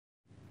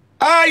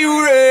Are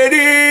you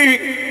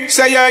ready?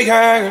 Say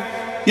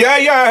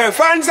yeah.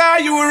 Fans, are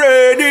you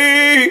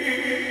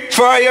ready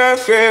for your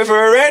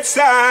favorite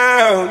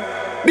sound?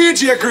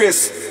 DJ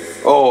Grace.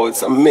 Oh,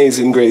 it's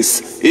amazing,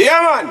 Grace.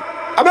 Yeah, man.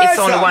 It's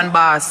only one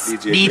boss.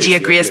 DJ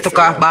Grace took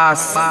off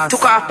boss.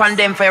 Took off on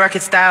them for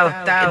rocket style.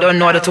 You don't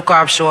know the took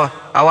off show.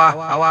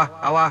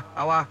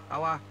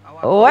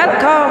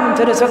 Welcome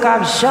to the Took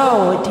Off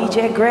Show with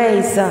DJ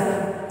Grace.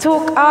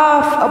 Took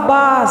off a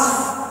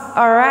boss.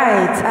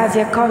 Alright, as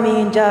you come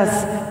in,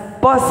 just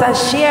bust a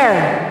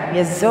share.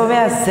 Yes, so may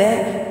I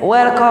say,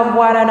 welcome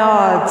one and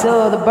all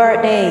to the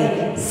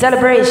birthday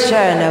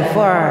celebration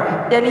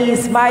for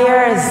Daleese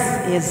Myers.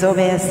 Yes, so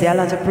may I say, a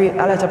lot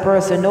of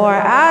person know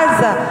her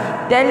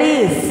as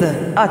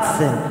Daleese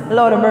Hudson.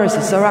 Lord of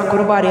mercy, so rock with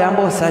the body and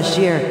bust a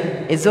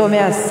share. Yes, so may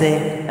I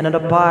say,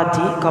 another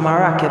party, come and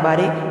rock your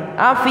body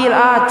and feel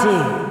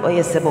hearty. What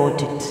you say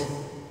about it?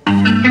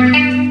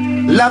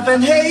 Love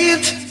and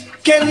hate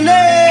can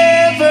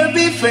never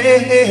be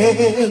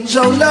friends.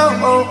 Oh no,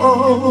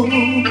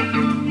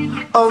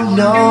 oh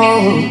no.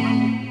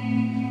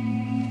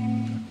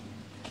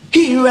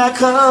 Here I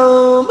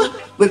come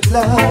with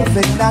love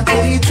and not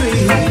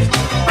hatred.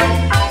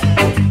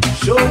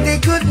 Surely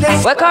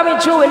goodness. We're coming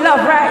through with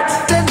love, right?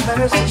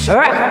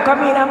 Alright, I'm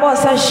coming and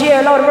bust and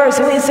share. Lord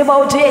mercy, we see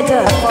about it.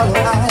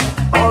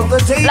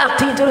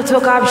 Locked into the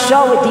Took Off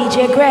Show with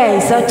DJ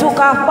Grace. Took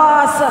Off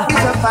boss.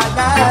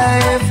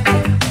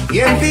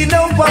 Envy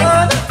no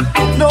one,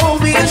 no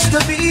wish to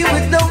be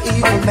with no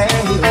evil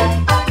man.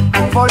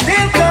 For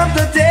then come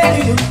the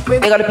day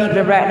when they got the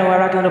people right now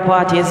rocking the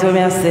party, so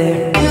may I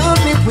say.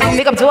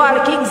 Big up to all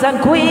the kings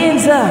and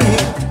queens.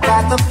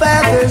 Got the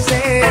feathers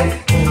in,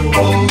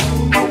 oh,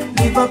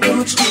 leave a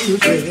good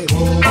children.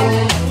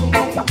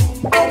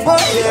 Oh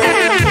yeah.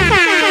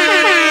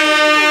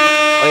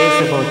 Oh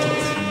yes, about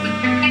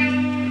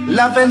it.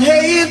 Love and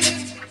hate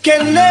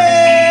can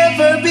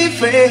never be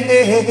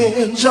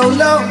friends. Oh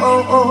no,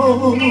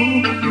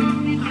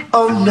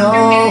 oh no.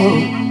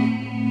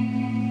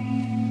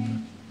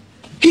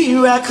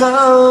 Here I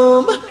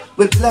come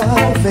with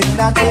love and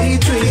not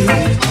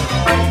hatred.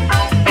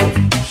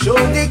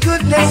 Surely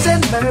goodness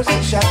and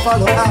mercy shall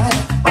follow I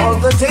all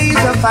the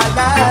days of my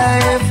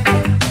life.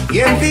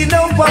 Envy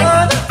no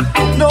one,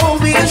 no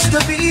wish to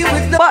be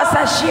with no. Boss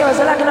and shearers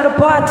are like another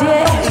party.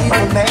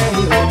 Evil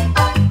man.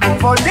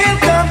 For then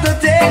come the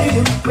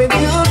day when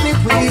you'll be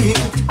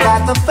with.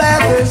 Got the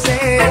feathers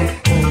in,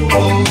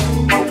 oh,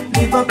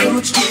 leave a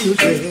good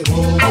children.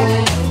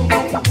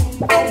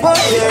 Oh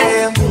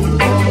yeah,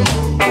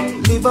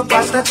 leave a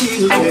past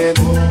children.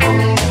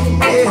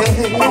 Yeah.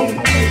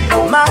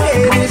 My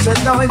head is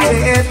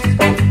anointed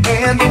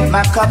and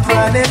my cup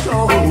runneth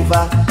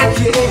over.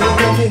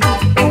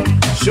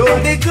 Yeah.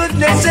 Surely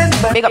goodness and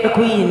mercy. Big up the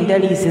queen,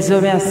 Daleese, so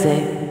may I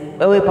say.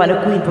 We wait for the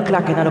queen for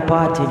clocking at the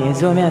party,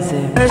 so may I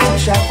say. Mercy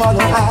shall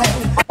follow I.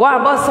 Go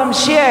and bust some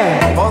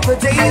share. All the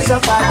days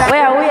of my life. We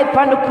are wait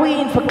for the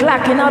queen for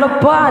clocking at the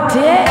party.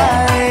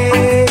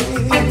 Yeah.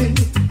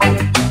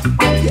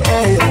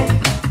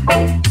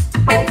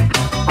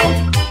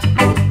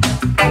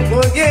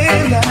 Oh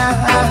yeah.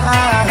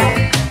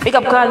 Big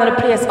up call another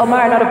place,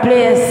 Omar another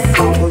place.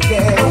 Oh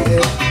yeah.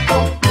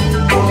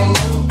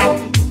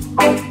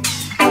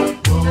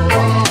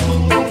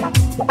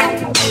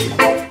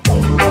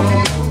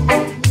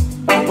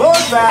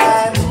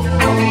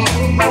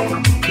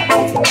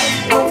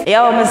 Yo,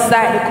 I'm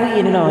sight the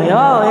queen, you know.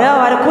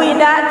 Yo, the queen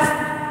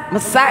that. I'm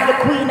sight the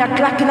queen that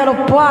clocking at the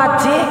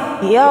party.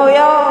 Yo,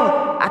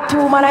 I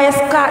two man I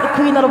escort the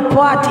queen at the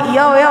party.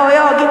 Yo,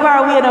 give her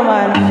away, no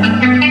man.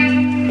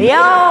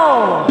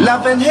 Yo,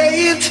 love and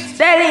hate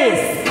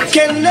Daleese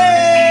can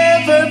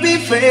never be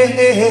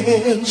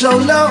friends. Oh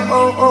no.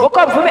 What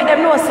come for make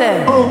them know,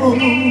 sir?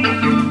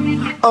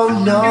 Oh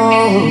no.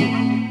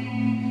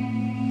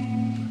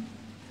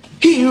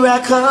 Here I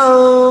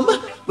come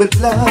with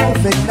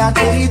love and not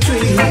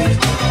hatred.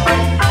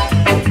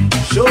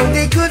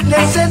 Surely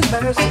goodness and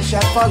mercy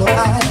shall follow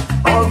I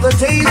all the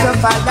days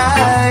of my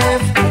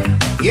life.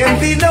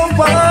 Envy no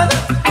one,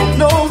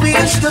 no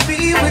wish to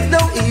be with no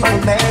evil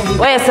man.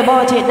 Well, it's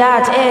about it,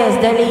 that is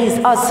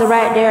Daleese Hudson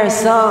right there.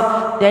 So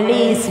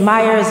Daleese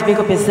Myers, big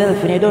up yourself,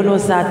 and you don't know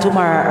that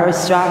tomorrow are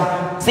strong.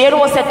 So you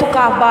know say Took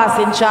Off boss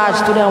in charge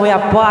today. We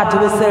are party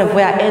with self,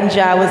 we are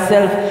enjoy with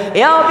self.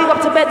 Yo, big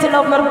up to Betty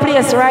Love, not the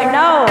place right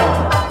now.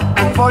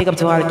 Big up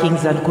to all the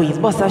kings and queens.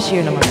 Bust a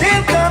share, no man.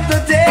 Then come the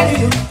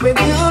day when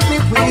you'll be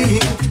free.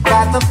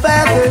 Got the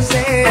feathers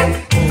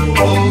in,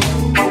 oh,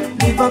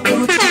 leave a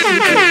good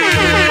children.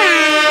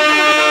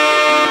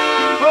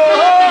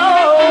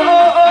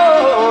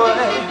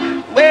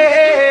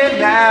 Well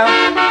now,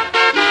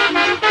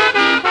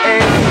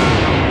 hey.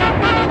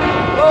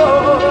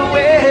 Oh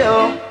well,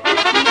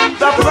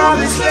 the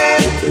promised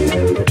land,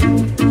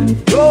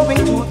 going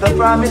to the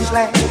promised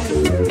land.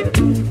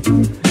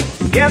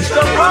 Yes,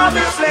 the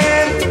promised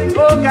land.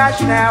 Oh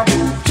gosh, now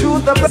to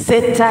the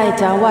sit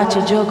tight and watch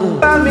a juggle.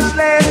 promised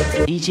land.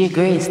 DJ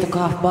Grace, Took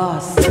Off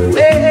boss.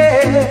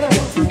 Well,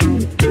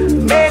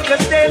 make a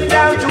step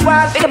down to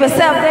us. Pick up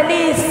yourself,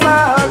 Daleese.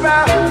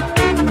 Around.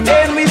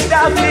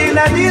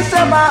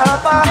 of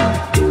Papa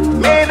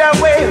made a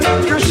way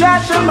through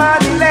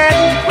Shashamani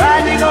land,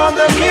 riding on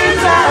the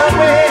King's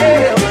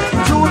highway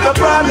to the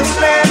promised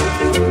land,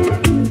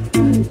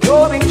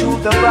 going to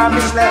the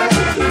promised land.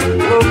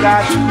 Oh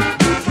gosh,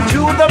 to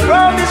the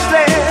promised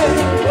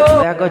land. Oh.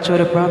 We are going to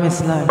the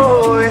promised land.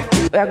 Oh.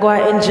 We are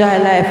going to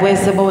enjoy life.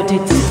 Where's about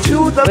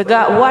it? We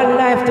got one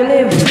life to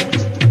live.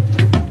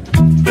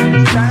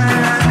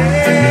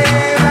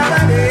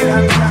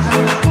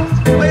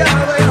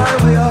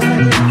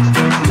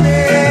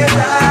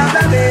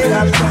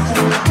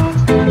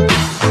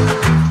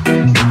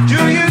 Do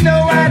you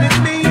know what it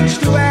means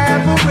to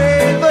have a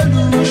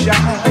revolution?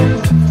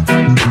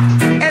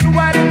 And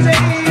what it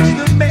takes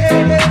to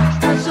make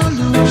a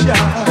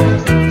solution?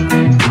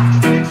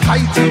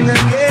 Fighting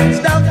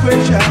against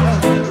oppression.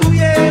 Oh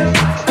yeah.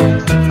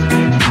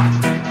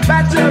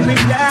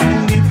 Battering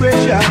down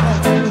depression.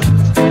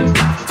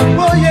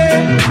 Oh yeah.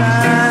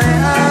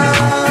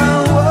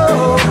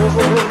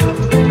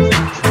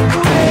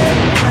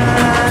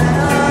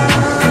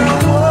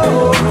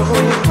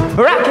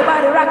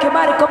 Rock your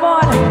body, come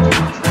on.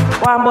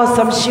 One more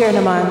some share,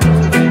 no man.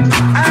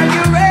 Are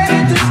you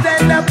ready to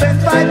stand up and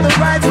fight the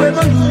right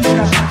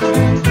revolution?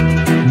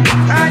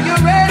 Are you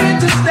ready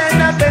to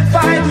stand up and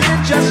fight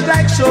it just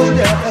like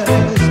soldiers?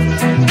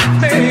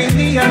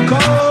 Many are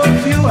called,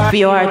 few are.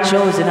 We are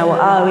chosen, I will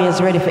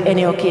always ready for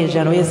any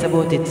occasion. Where's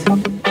about it?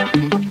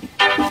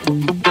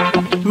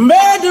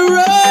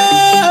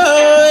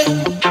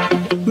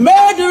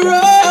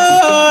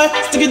 Murderer,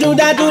 stick it do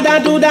that.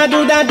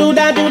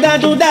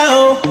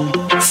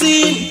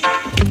 See,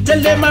 tell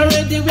them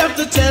already, we have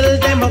to tell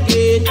them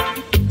again.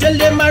 Tell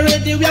them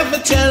already, we have to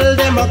tell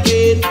them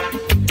again.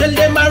 Tell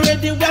them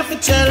already, we have to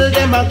tell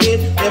them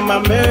again. Them a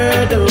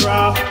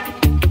murderer,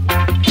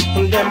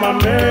 them a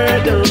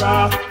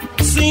murderer.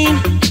 See,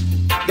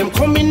 them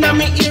coming at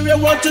me area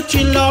want to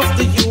kill off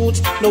the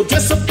youth. No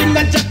dress up in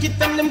a jacket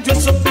and them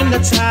dress up in a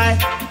tie.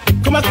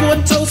 Come a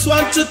courthouse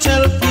want to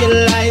tell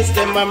real lies.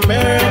 Them a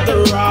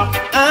murderer.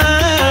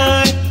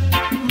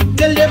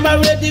 Tell them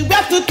already, we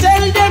have to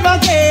tell them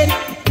again.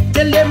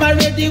 Tell them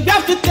already, we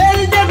have to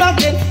tell them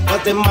again.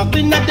 Cause them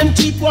muggling at them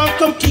teeth want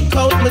come kick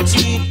out my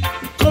teeth.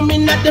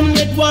 Coming at them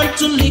head want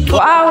to lick up.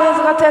 Well, I always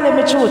gonna tell them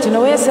the truth, you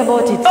know, where's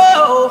about it?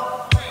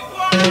 Oh,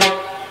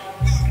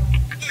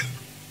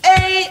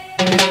 hey,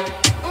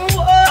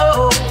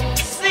 whoa,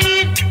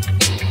 see,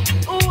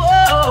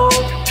 whoa,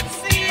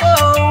 see,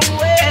 oh,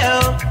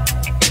 well,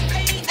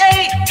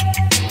 hey,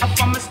 I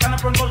from a stand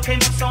up on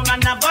volcano sound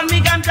and I burn me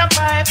ganja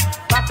pipe.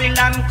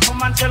 Babylon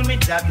come and tell me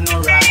that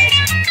no right.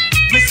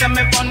 Me say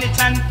me burn it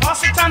and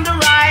pass it on the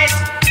right.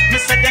 Me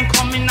say them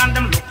coming and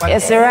them look at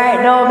Yes,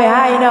 right now, me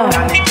high now.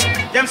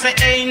 them say,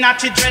 hey,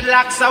 natty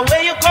dreadlocks,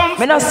 where you come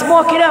Me not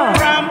smoke it out.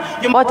 from?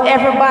 You But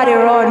everybody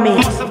around me,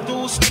 must have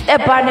those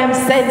up on them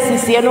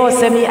senses, you know,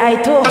 say me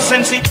I too.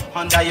 sense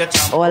under your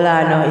tongue. All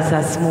I know is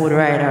a smooth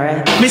ride,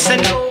 alright? Me say,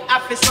 no,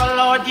 officer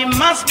Lord, you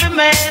must be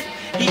mad.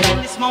 He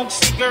only smokes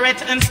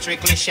cigarette and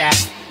strictly shot.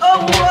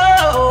 Oh,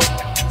 whoa,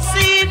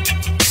 see,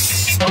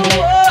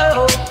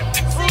 whoa,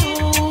 see,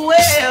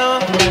 well,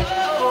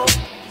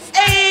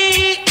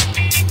 hey,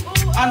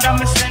 under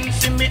me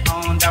sense, me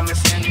under me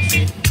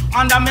sense,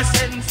 under me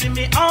sense,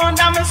 me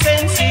under me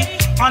sense,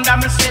 under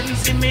me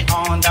sense, me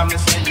under me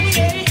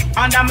sense,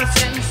 under me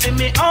sense,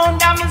 me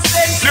under me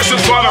sense. This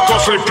is Father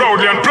Costley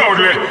proudly and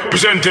proudly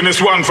presenting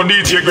this one for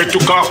DJ Great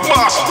Tookoff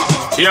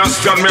Boss. You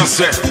understand me? I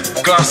say,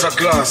 class a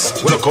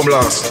class, when I come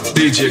last,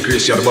 DJ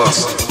Grace, you're the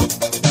boss.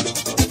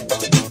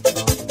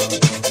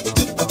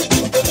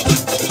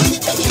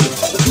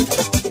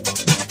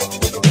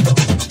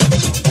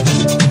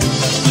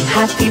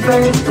 Happy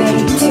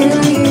birthday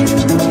to you.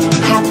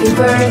 Happy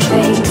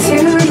birthday to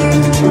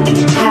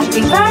you.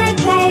 Happy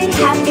birthday,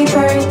 happy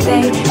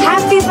birthday,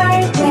 happy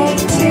birthday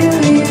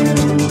to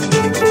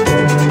you.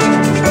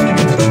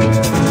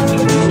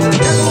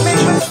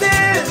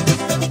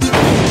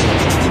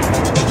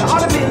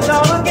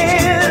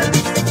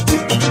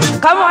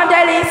 Come on,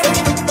 Daleese.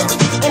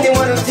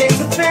 Anyone who takes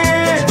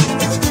offense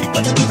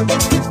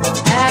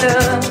at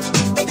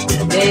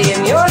a day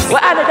in your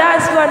What are the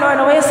dance going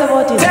on? Where's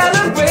about it?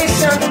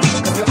 celebration,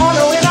 we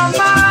honor in our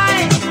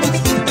mind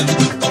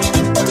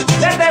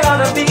that there ought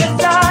to be a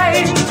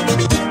time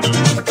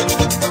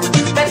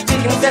that we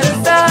can set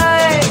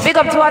aside. Big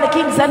up to all the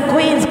kings and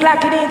queens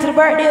clocking into the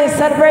birthday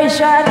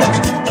celebration.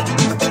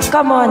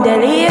 Come on,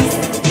 Daleese.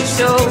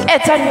 So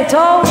It's on your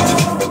toes.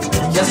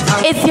 just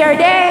how It's your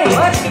day.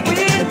 much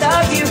we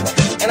love you,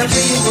 and I'm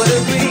sure you would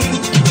agree.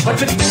 But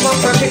to be more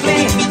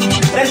perfectly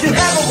than to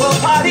have a world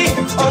party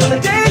on the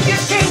day you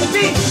came to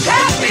be.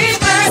 Happy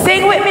birthday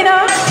Sing with me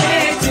now.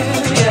 to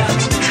you.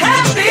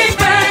 Happy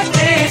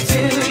birthday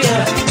to you.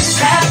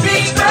 Happy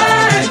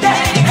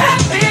birthday.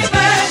 Happy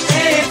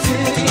birthday to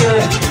you.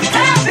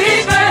 Happy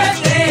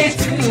birthday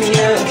to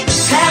you.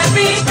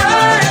 Happy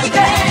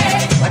birthday.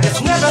 I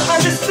just never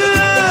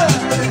understood.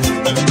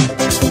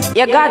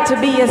 You got to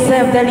be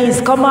yourself,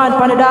 Daleese. Come on,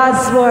 on the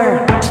dance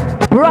floor.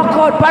 Rock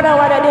out,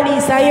 Panawa,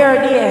 Daleese, I hear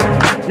there.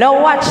 Now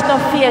watch no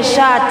fear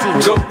shorty.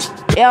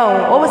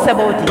 Yo, what was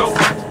about it?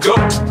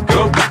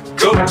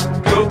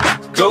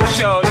 Go,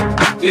 shorty.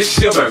 It's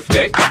your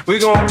birthday. We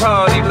gon'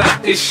 party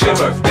like it's your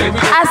birthday.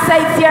 I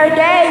say it's your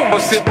day.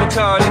 Gon' sip a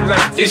party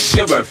like it's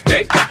your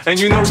birthday. And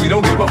you know we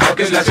don't give a fuck,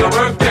 it's like your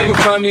birthday. You'll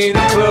find me in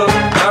the club,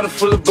 bottle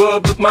full of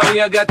bub. Look,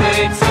 mommy, I got the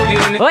X.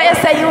 What you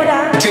say, you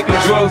da? Taking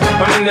drugs,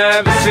 I'm in the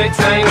having sex,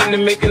 I ain't into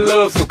making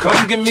love. So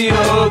come give me a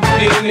hug,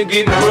 get in the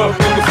getting rough.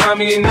 You can find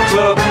me in the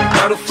club,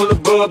 bottle full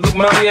of bub. Look,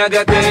 mommy, I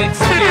got the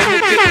X. I'm in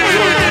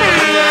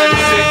the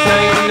having sex, I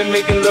ain't into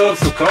making love.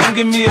 So come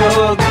give me a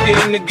hug, get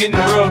in the getting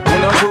rough.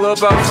 When I pull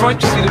up out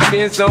front, you see the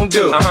Benz on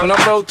dub. When I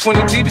roll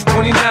 20 deep, it's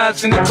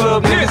 29s in the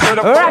club. Niggas heard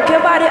I'm rock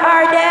your body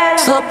hard then.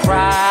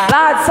 Surprise.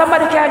 Lord,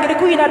 somebody can't get the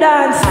queen a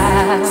dance.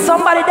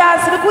 Somebody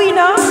dance to the queen,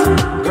 huh?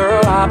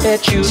 Girl, I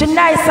bet you she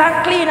nice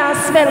and clean and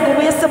smell good.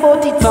 What's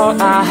about it? thought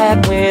I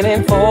had went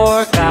and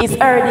forgot. It's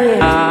her day.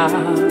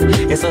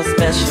 It's a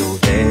special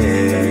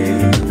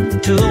day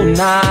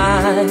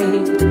tonight.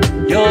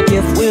 Your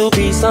gift will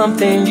be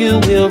something you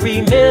will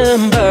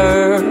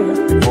remember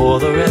for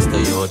the rest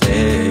of your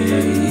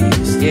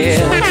days. Yeah.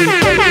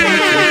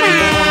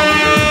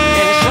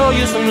 And show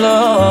you some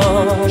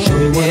love. Show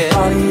you what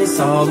party is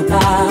all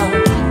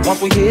about.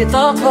 Once we hit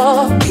the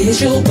club, it's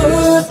your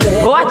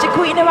birthday. Watch your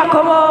queen never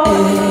come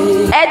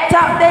on. Head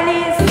top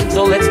Daleese.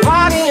 So let's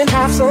party and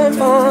have some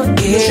fun.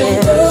 It's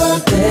your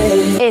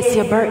birthday. It's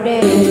your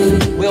birthday.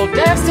 We'll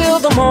dance till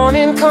the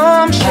morning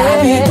comes.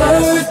 Happy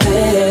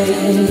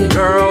birthday.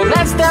 Girl,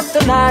 let's step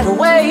the night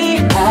away.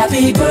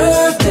 Happy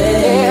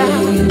birthday.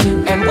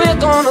 Yeah. And we're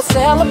gonna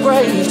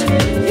celebrate.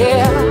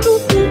 Yeah.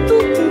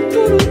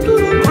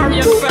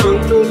 Marion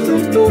Sound,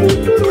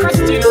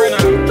 Christina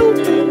Renner,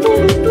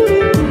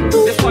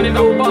 this one is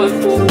a buzz.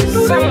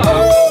 I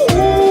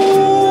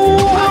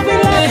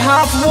only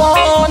have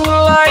one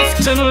life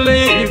to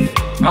live.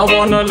 I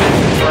wanna live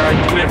it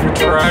right, live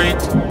it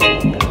right.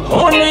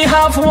 Only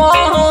have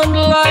one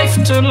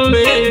life to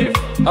live.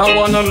 I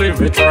wanna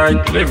live it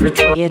right, live it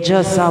right. You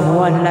just have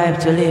one life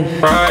to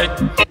live. Right.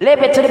 Live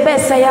it to the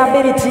best of your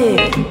ability.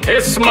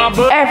 It's my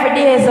birthday. Every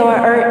day is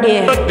our Earth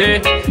Day.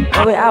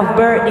 And we have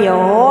birthday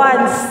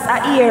once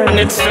a year. And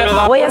it's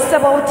what you say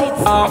about it?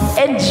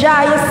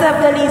 Enjoy yourself,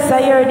 Daleese,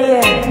 on your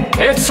day.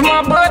 It's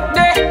my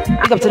birthday.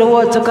 Big up to the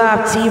whole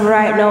tookoff team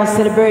right now,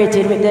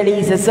 celebrating with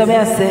Daleese. So me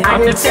I say,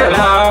 And it's a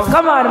love.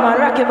 come on, man,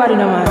 rock your body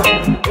now,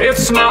 man.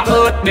 It's my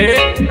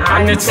birthday.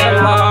 And it's a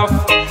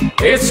love.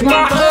 It's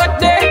my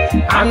birthday.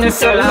 And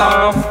it's a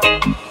love.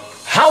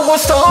 I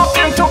was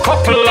talking to a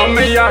couple of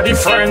me yardy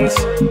friends,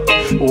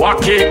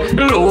 Wacky,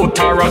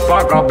 Luther and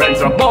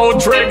Vagabonds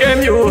about reggae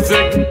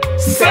music.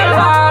 Sell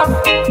off,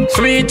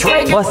 sweet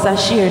reggae. What's that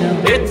sheer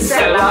now? It's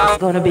sell off.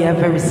 It's gonna be a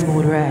very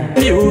smooth ride.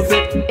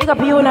 Music, Big up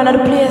you in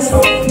another place.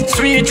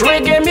 sweet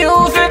reggae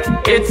music.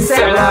 It's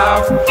sell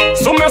off.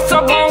 So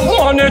Mr. Bang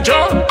on the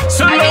drum.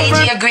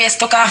 DJ Grace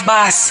took off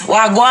bass.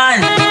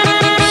 Wagwan.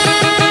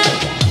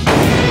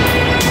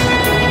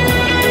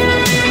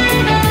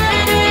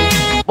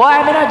 Boy,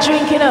 I'm not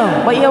drinking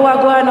now, but you are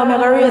going now, I'm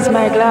gonna raise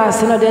my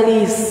glass, you know,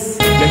 Daleese.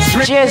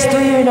 Cheers to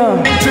you now.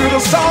 To the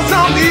sound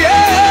of the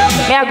air.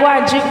 May I go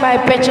and drink my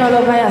petrol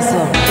over here, so.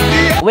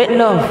 With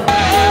love.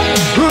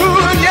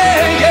 Ooh,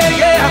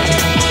 yeah.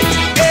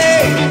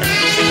 Hey,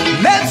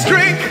 let's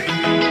drink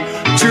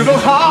to the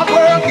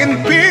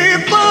hard-working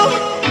people.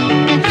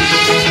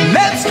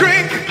 Let's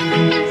drink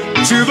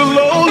to the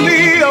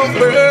lonely of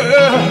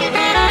earth.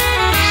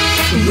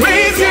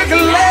 Raise your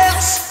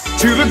glass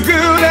to the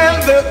good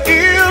and the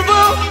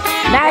evil.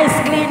 Nice,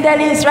 clean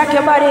Daleese, rock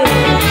your body.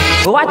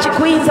 Watch your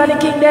queens and the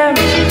kingdom.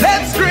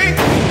 Let's drink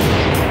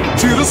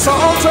to the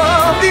salt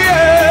of the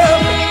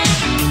earth.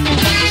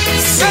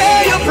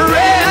 Say a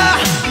prayer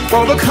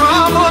for the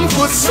common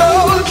foot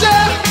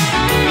soldier.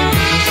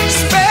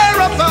 Spare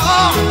up the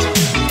heart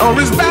or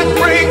his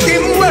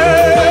back-breaking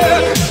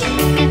word.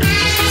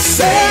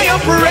 Say a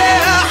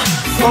prayer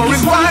for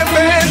his wife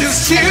and his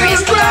children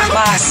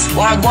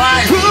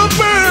who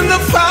burn the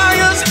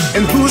fires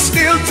and who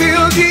still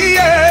till the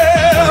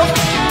earth.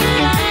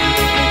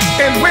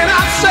 And when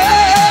I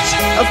search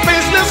a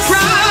faceless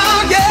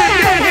crowd,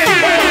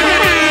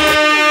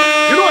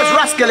 You know it's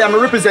Rascal I'm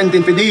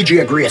representing for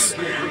DJ Grace.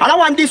 And I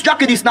want this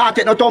jockey this not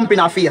take no thump in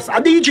her face. A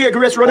DJ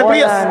Grace run the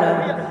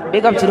place.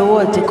 Big up to the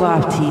whole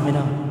tookoff team, you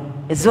know.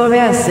 It's what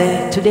I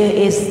say,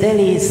 today is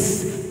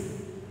Daleese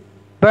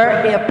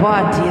birthday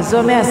party. It's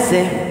what I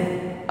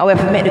say, I want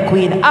to make the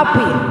queen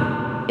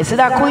happy. You see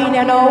that queen,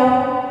 you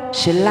know,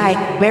 she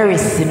like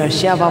berries, you know,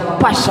 she have a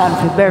passion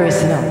for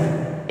berries, you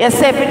know. You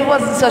say if it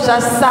wasn't such a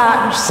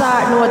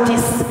short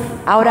notice,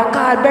 I would have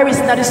called berries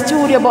in the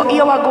studio, but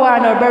here I go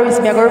on, berries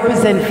me I go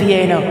represent for you,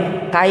 you know.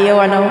 Because you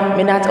know,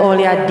 me not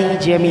only a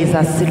DJ, me is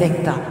a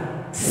selector.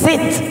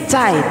 Sit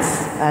tight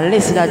and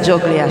listen to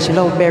juggler, she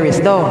love berries,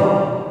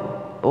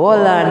 though. Hold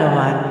on,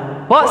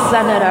 man. Bust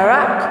another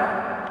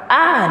rock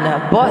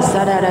and bust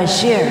another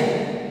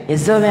share. You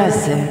see what I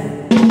say?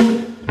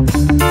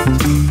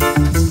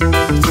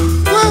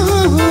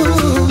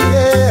 Ooh,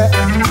 yeah.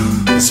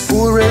 It's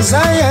pouring as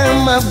I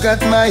am, I've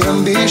got my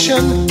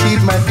ambition.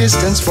 Keep my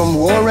distance from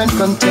war and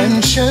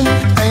contention.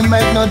 I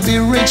might not be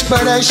rich,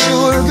 but I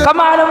sure got come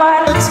on,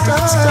 man.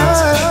 Stars.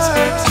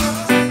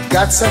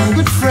 Got some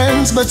good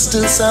friends, but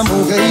still some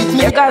who hate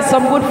me. You got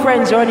some good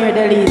friends around here,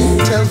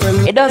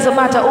 Daleese. It doesn't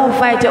matter who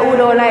fight you, who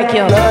don't like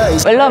you.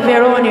 We love you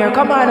around here.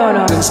 Come on,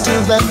 no. And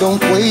still that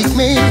don't wake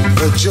me.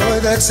 The joy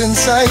that's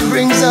inside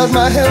brings out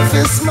my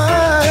healthy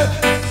smile.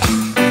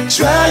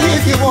 Try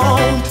if you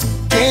want.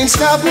 Can't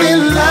stop me,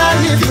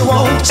 lie if you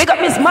want. Pick up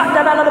Miss Magda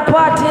on the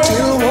party.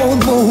 Still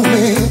won't move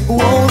me, no,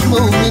 won't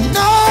move me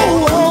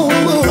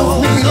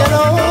at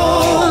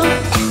all.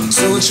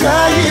 So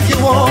try if you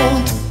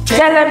want.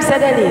 Tell them, say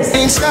Daleese.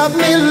 Can't stop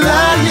me,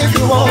 lie if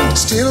you want.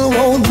 Still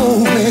won't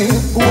move me,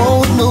 no,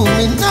 won't move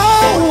me at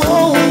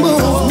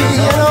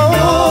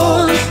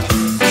all.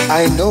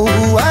 I know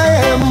who I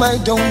am, I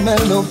don't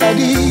melt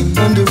nobody.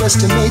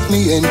 Underestimate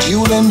me and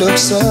you'll end up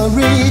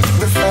sorry.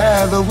 The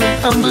Father will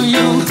humble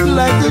you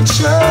like a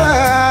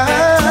child.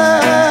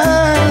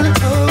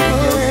 Oh,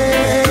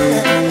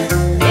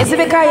 yeah. It's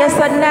because you're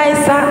so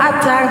nice and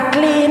hot and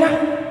clean.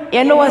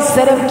 You know what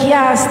said them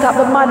can't stop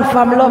the man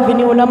from loving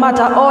you no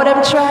matter how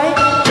them try.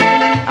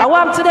 I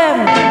want to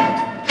them.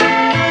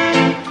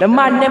 The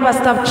man never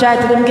stop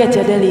trying to them get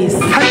you, Daleese.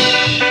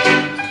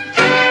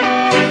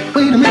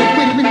 Wait a minute.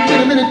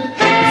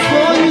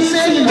 Before you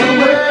say a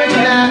word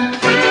now,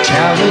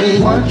 tell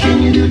me what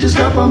can you do to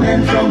stop a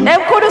man from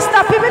them couldn't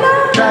stop him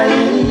now.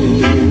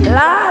 Trying.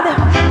 Lord.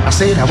 I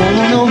said I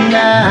wanna know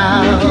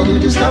now. What can you do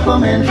to stop a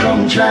man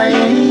from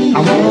trying? I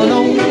wanna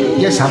know.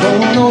 Yes, I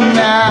wanna know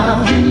now.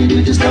 What can you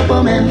do to stop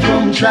a man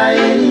from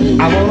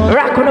trying? I wanna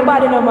rock on the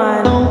body, no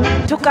man.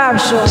 Tookoff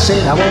show. I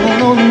said I wanna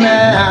know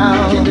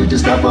now. What can you do to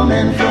stop a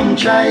man from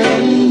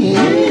trying?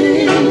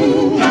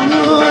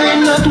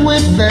 Not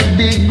with that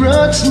big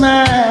broad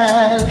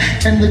smile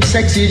and the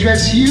sexy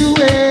dress you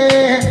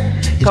wear.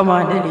 Come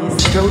on, Daleese.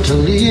 It's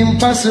totally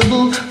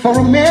impossible for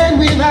a man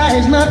with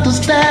eyes not to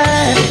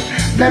stand.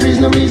 There is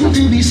no reason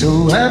to be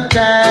so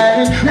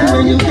uptight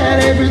when you got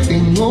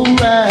everything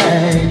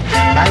alright.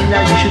 By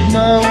now you should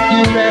know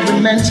you're every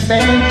man's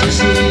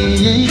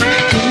fantasy.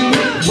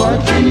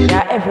 What can you do?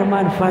 Yeah, every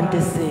man's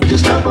fantasy. To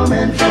stop a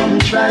man from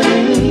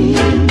trying.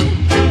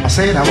 I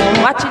said I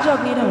wanna watch you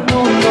juggling them.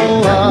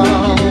 What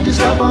can you do to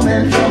stop a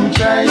man from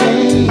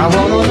trying? I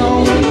wanna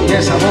know.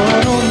 Yes, I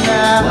wanna know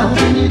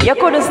now. You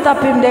couldn't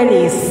stop him,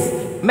 Daleese.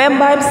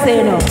 Remember him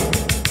saying no.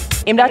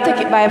 Him that take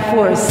it by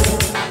force.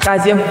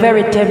 Cause you're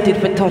very tempted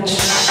for touch.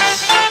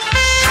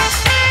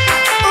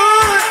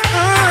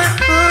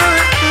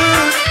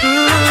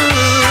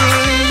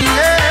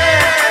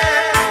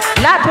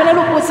 Not when the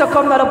look was to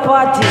come to the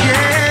party.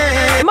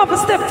 I'm up a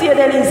step to you,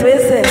 Daleese, what you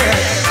say?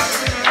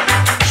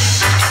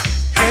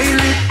 Hey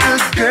little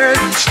girl,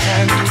 each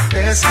time you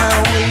pass my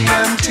way,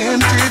 I'm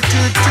tempted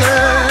to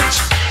touch.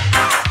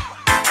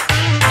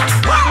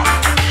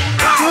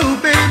 Oh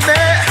baby,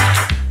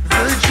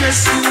 the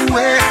dress you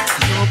wear,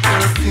 your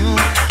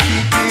perfume,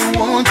 keep me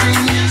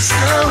wanting you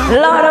so.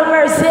 Lord of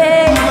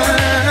mercy.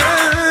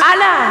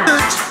 Anna,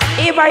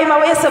 Ibrahim,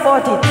 what you say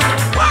about it?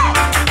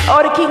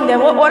 All the kingdom,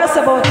 what is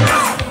about it?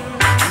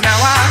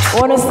 I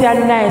want to see a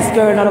nice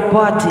girl at a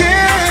party.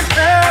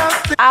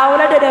 I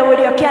want to do that with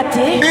your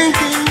catty.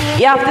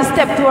 You have to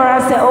step to her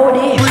and say,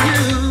 Odie,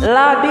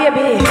 Lord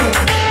baby,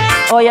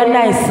 oh you're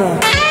nice.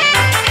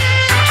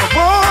 Of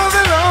all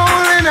the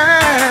lonely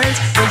nights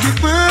that you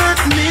put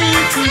me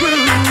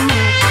through,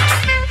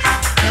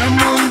 come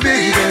on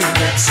baby,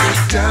 let's sit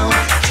down,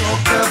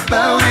 talk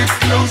about it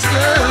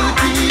closer.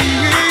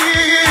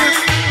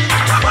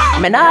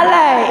 Me not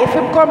lie, if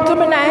you come to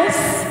me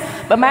nice,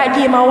 but might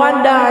give me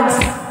one dance.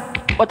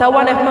 But I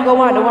wonder if I go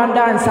want the one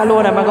dance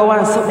alone and I go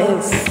want something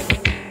else.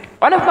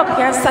 What if I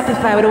can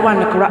satisfy with the one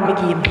that can rap me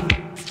game?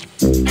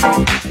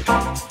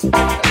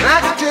 I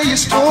can tell you a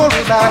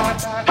story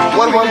about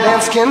what one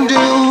dance can do.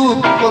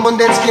 What one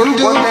dance can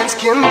do. One dance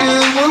can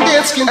do. One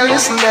dance can do.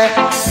 Listen there.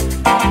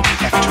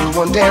 After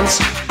one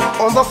dance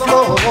on the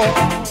floor,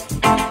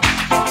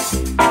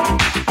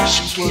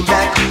 she came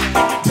back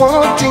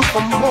wanting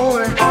for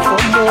more,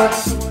 for more.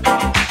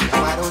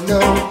 Now I don't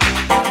know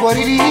what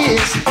it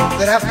is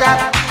that I've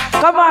got.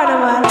 Come on,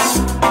 man.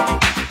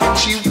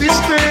 She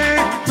whispered,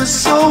 was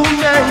so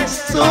nice,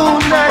 so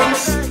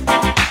nice.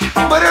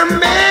 But her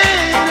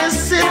man is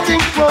sitting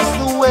across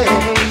the way,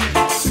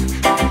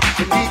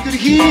 and he could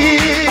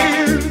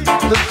hear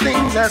the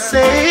things I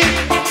say.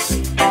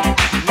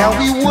 Now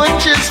he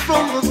watches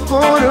from the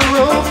corner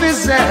of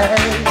his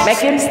eyes. Make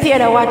him stay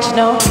to watch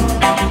now.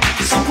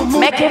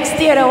 Make him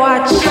stay to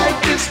watch.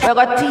 We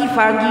got teeth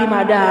and give him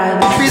a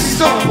dance. Be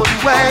so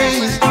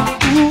wise.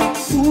 Ooh,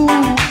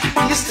 ooh.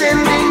 You're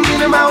standing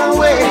in my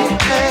way,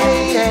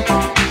 hey, yeah.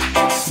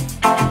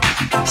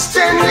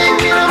 Standing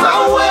in my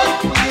way,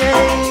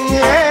 yeah,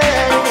 yeah,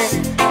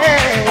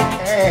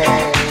 yeah.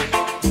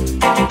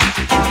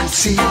 You could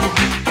see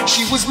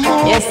she was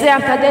moving. You see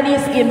after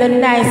Daleese give the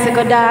nice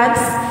go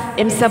dance,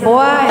 him say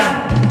boy,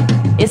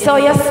 it's how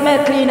you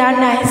smell clean and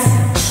nice.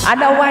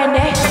 And the wine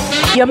there,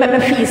 you make me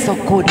feel so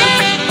good.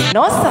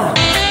 No sir.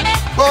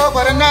 Oh,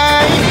 what a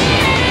night.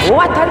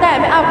 What a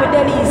night, me have with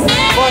Daleese.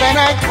 What a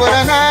night, what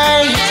a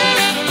night.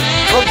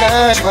 Oh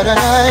gosh, what a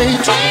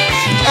night.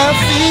 I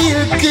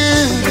feel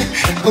good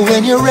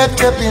when you're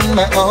wrapped up in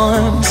my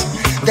arms,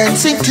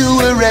 dancing to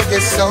a reggae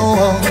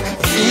song.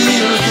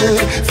 Feel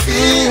good,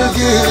 feel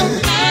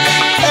good.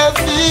 I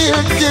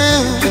feel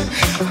good,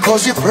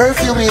 cause your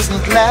perfume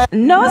isn't black.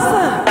 No,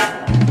 sir.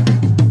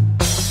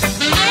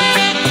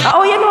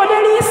 Oh, you know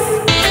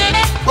Daleese?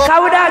 How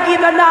would I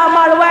give a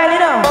normal while, you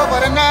know? Oh,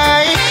 what a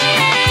night.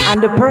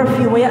 And the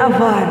perfume we have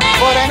on.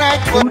 What a night.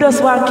 You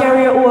just want to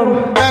carry it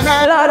home.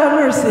 Lord of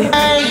mercy.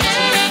 I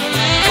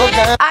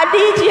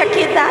DJ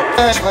kid that.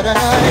 What a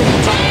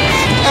night.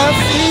 I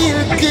feel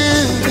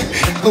good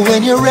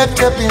when you're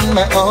wrapped up in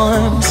my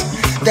arms,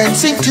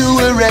 dancing to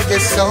a reggae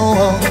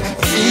song.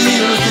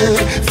 Feel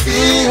good,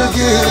 feel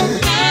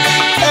good.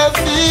 I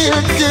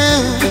feel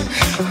good,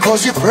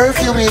 cause your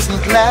perfume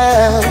isn't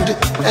loud,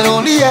 and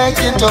only I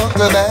can talk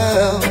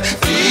about.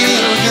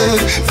 Feel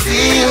good,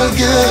 feel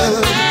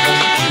good.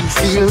 You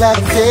feel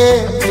like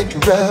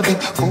velvet rubbing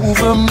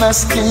over my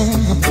skin,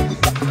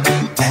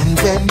 and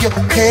when your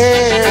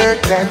hair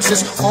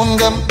dances on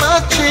my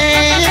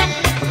chin.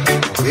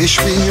 Wish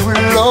we were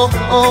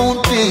alone,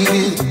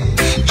 baby,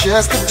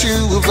 just the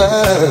two of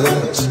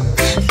us.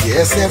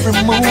 Yes, every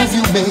move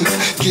you make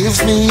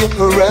gives me a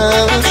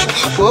rush.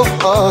 Whoa,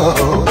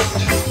 oh.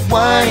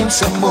 Wine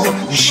some more,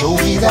 show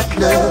me that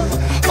love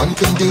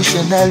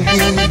unconditionally.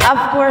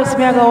 Of course,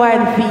 me I go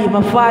wine for him.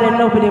 I fall in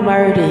love with him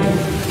already.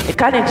 The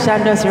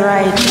connection does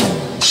right.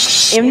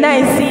 Him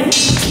nice,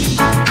 see?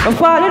 I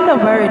fall in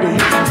love already.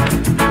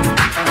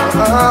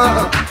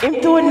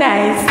 Him too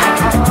nice.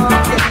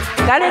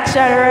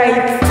 Connection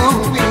right.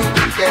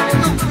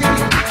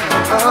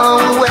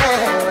 Oh,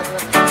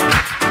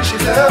 well, she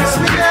loves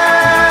me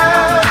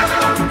now.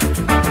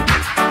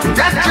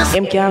 That just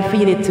him can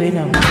feel it too, you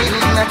know.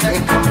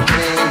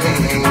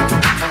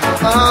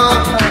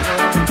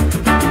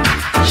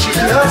 She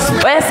loves me.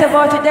 What you say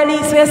about it,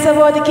 Daleese? What you say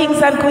about the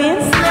kings and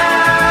queens?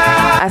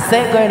 I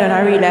say going on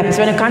a real life. It's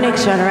when the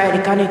connection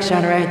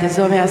right, That's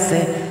what I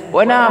say.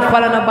 When I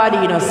follow nobody,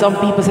 you know, some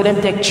people say them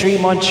take 3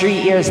 months, 3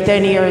 years,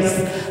 10 years,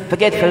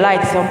 forget to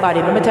like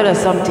somebody. Let me tell you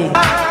something.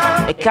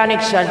 The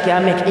connection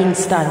can make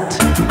instant.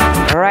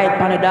 Right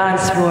on the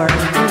dance floor.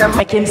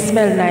 Make him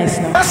smell nice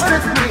now.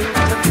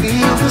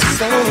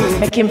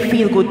 Make him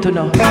feel good to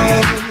know.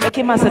 Make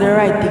him answer the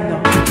right thing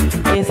now.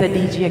 He's a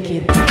DJ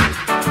kid.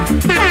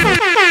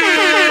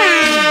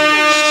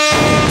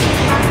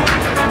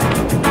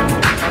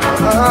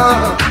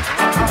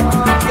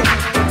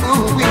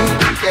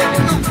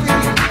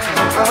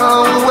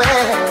 Oh,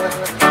 well,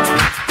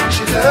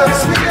 she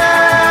loves me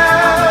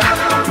now.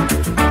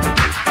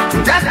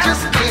 That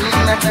just means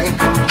I can't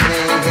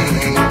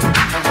complain.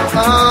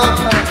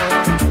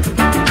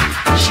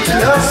 She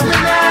loves me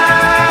now.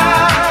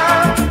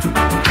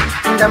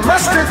 And I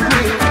must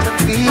admit I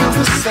feel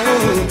the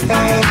same.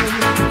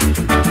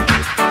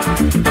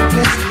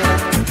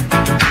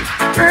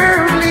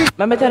 Early.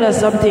 Let me tell you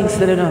some things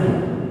that you know.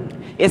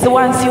 It's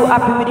once you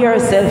happy with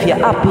yourself, you're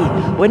happy.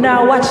 When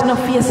I watch no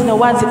face, you know,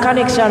 once the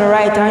connection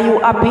right and you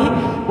happy,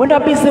 we're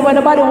not busy when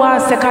nobody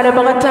wants to call them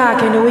going to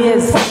talk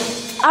anyways.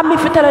 I'm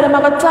if you tell them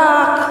I'm going to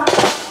talk.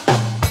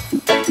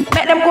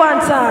 Make them go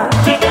and talk.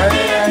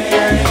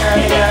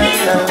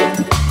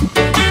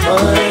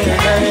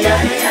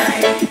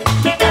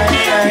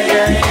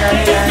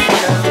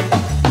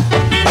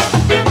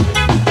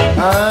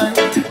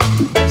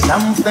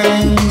 Some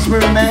things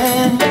were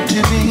meant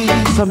to be.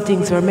 Some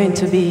things were meant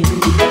to be.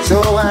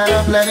 So why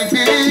not let it be?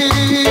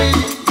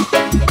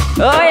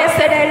 Oh, yes,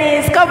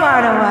 Daleese, come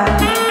on, man.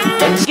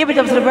 Give it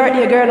up to the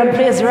birthday girl and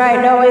please right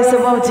now. It's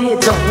about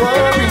it.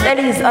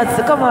 Daleese,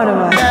 come on,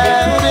 man.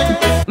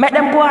 Make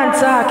them go and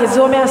talk. It's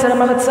me I said I'm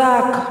going to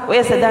talk.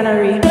 Where's the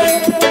Dannery?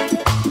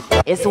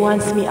 It's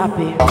wants me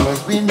happy.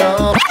 Always we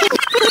know.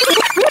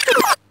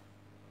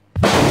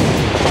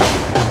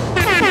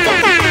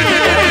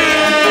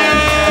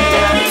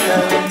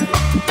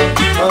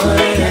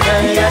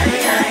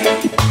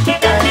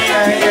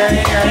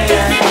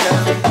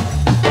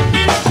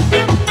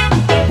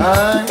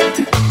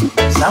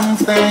 Some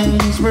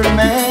things were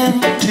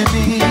meant to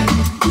be,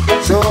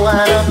 so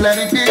why not let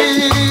it be?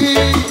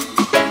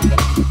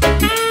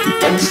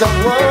 And stop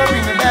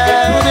worrying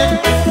about it.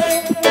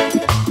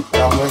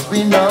 Long as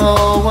we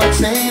know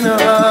what's in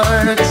our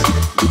hearts,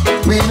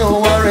 we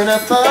know we're in our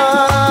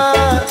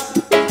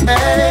thoughts.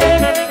 Hey,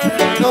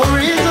 no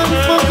reason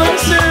for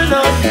concern.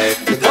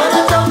 They're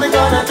gonna talk, they're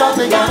gonna talk,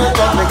 they're gonna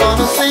talk, they're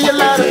gonna say a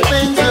lot of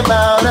things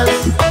about us.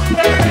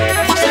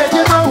 Said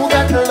you know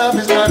that love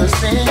is not a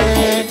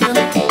sin,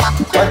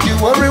 but you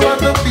worry what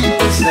the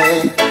people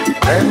say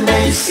when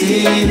they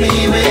see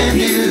me with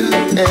you,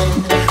 and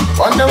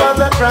wonder what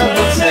the crowd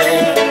will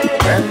say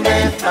when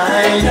they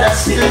find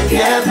us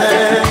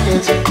together.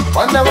 Yes,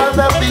 wonder what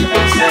the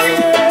people say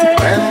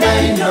when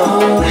they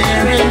know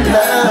we're in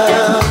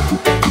love.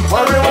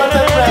 Worry what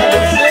the crowd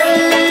will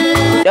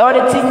say. The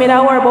only thing me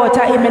not worry about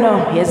him, you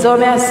know. You saw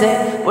me I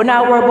say, we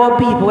not worry about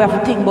people, we have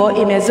to think about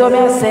him. You saw me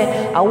I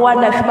say, I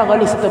wonder if I'm going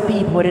to listen to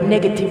people, the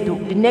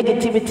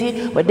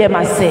negativity, what them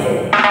I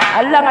say.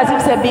 As long as you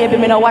say, baby,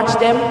 me not watch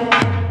them,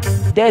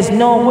 there's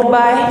no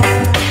goodbye.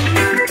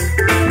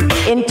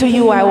 Into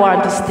you I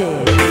want to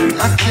stay.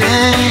 I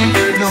can't,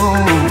 no,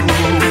 I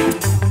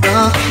can't.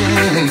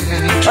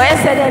 Oh,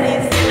 yes,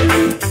 Daleese.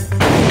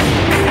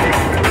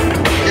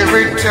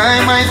 Every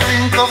time I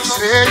think of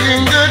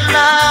saying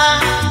goodbye,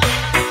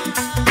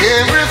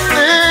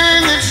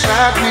 everything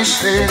inside me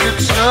says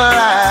it's a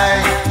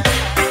lie.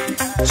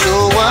 So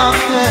I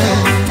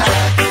can't,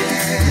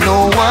 no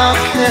I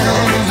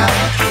can't,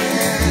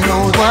 no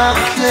I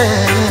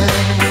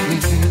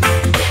can't.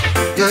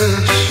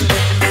 Yes,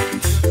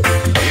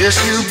 yes,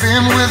 you've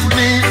been with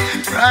me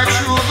right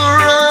through the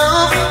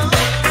rough,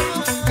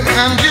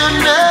 and you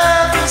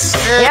never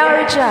said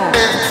that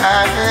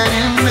I had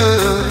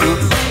enough.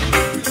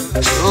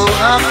 So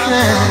I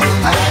can't,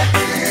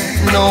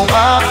 no I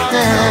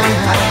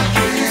can't,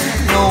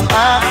 no I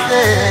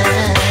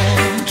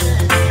can't.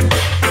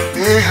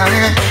 Hey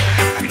honey,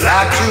 I'd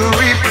like to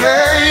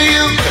repay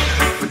you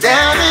for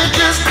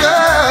damages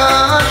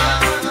done.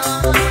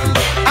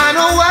 I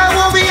know I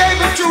won't be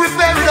able to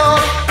repair it all,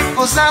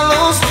 'cause I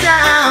lost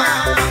down.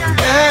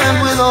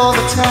 And with all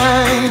the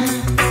time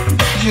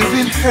you've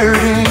been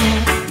hurting,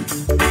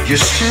 you're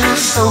still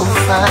so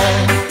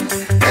fine.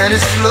 And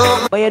it's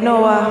love. But you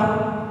know what?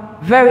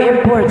 Very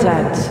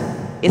important.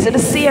 Is it the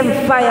same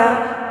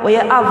fire where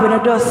you have when you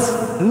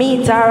just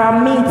meet her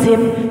and meet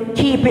him?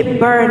 Keep it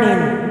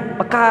burning.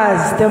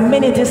 Because the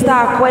minute you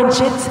start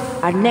quench it,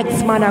 and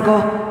next man I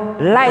go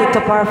light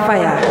up our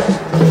fire.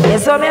 You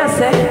saw me I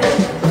say?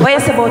 What you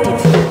say about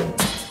it?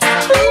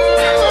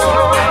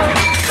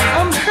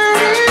 I'm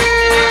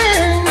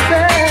hurting,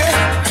 babe.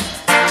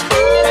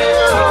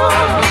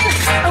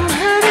 I'm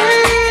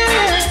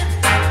hurting.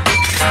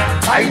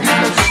 I did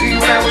not see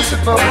what I was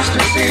supposed to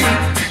see.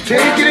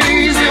 Taking it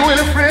easy when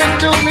a friend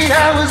told me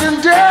I was in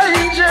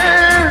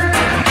danger.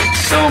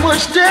 So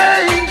much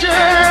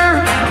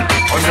danger.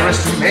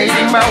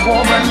 Underestimating my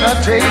woman,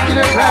 not taking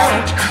her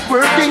out,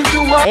 working to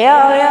walk. Yo.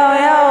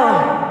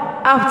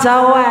 After a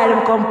while,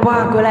 I'm come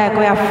back like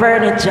we have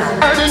furniture.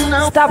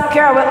 Stop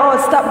care with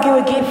us, stop give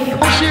a gift.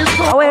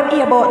 I want to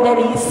hear about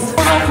Daleese.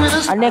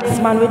 Our next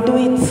man will do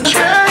it.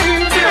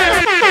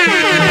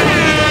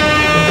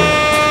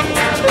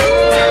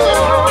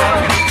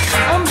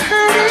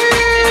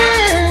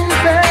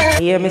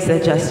 Hear me say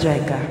just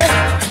striker.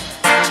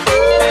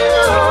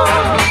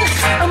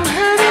 I'm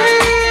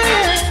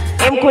hurting.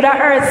 Him could have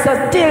heard so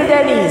till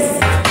Daleese.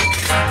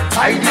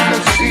 I did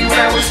not see what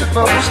I was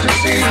supposed to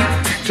see.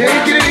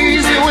 Taking it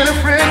easy when a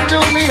friend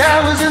told me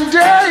I was in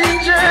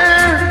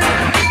danger.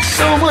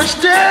 So much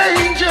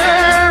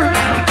danger.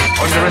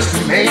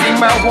 Underestimating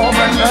my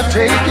woman, not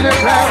taking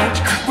her out,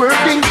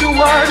 working too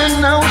hard,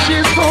 and now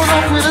she's gone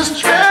off with a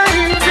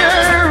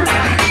stranger.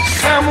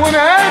 Someone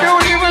I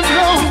don't even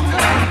know.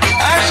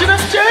 I should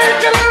have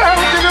taken her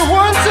out every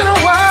once in a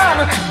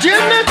while.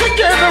 Dinner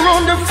together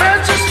on the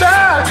fancy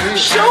style.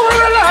 Show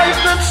her a life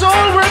that's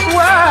all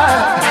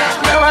worthwhile.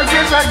 Now I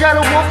guess I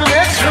gotta walk an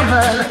extra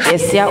mile. You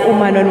see a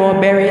woman don't know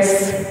berries.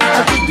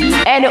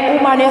 Any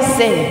woman you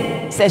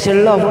say she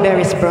love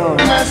berries, bro.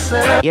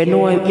 You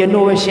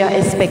know what she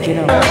expect, you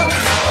know.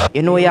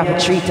 You know you have to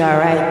treat her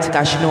right,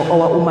 because she know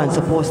how a woman's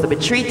supposed to be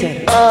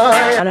treated.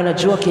 I'm not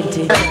joking to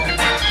you.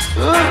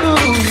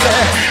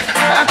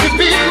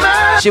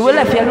 She will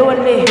left you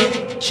lonely.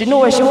 She know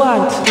what she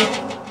wants.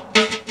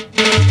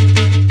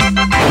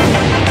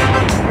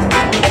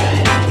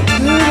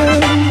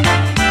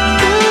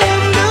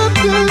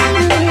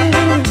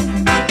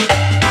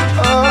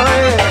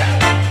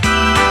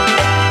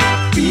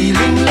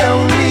 Feeling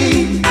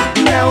lonely,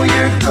 now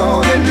you're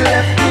gone and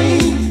left me.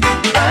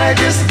 I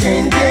just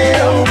can't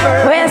get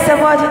over. Where's the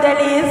body,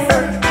 Daleese?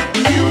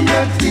 You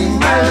not being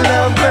my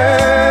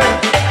lover.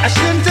 I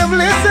shouldn't have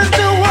listened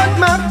to what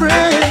my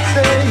friends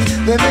say.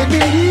 They made me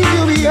leave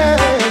you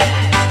behind.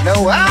 Now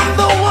I'm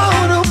the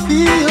one who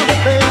feels the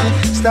pain,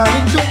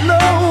 starting to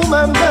blow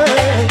my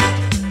mind.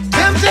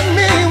 Tempted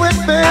me with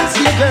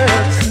fancy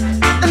girls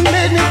and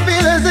made me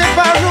feel as if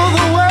I rule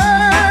the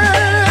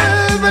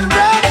world. But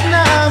right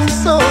now I'm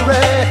so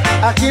rare,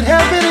 I can't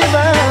help it if I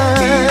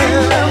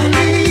feel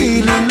lonely.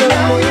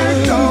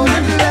 You're gone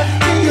and left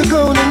me.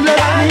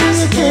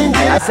 You can't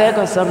get. I say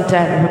go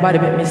sometime, everybody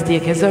make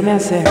mistake, you know me I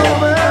say.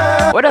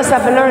 We just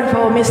have to learn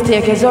from our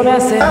mistake, you know me I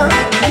say.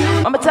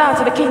 I'm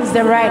talking to the kings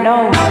them right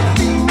now.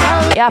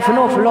 You have to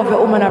know if you love your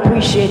woman,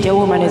 appreciate your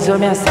woman, you know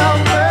me I say.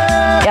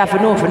 You have to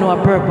know if you know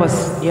a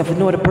purpose. You have to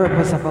know the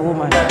purpose of a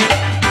woman.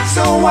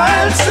 So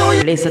wild, so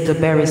you listen to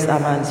Barry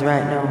Stammans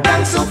right now.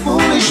 I'm so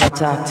foolish. I'll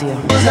talk to you.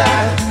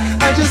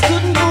 I just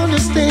couldn't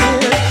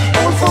understand.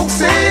 Old folks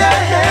say I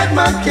had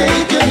my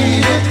cake and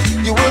eat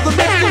it. You were the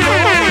best of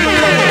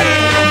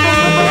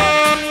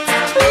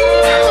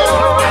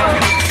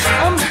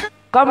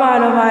Come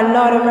on, oh man,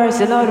 Lord of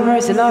mercy, Lord of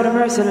mercy, Lord of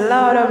mercy,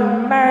 Lord of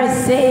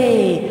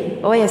mercy.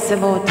 Oh yes,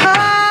 about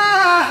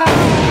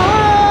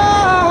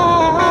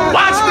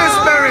Watch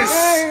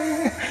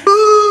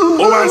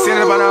Who wants to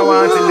never know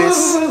wanting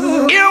this?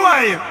 Here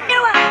why?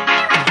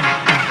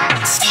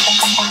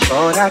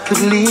 Thought I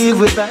could live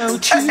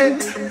without you.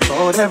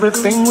 Thought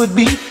everything would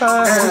be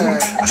fine.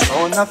 I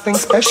saw nothing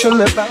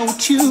special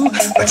about you,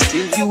 but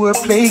still you were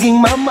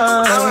plaguing my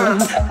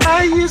mind.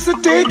 I used to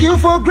take you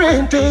for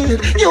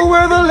granted. You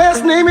were the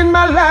last name in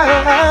my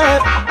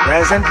life.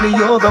 Presently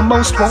you're the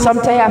most wanted.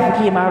 Sometimes I have to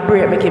keep my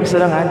break, make him sit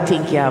down and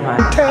think, yeah, man.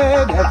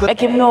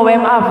 Make him know where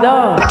I'm up,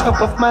 though.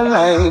 Top of my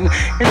line.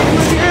 And it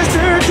was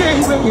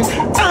yesterday when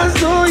I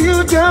saw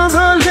you down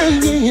the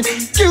lane.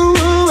 You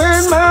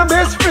and my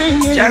best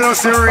friend.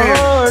 Jealousy real.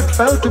 Heart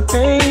felt the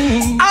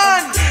pain.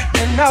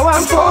 And now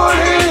I'm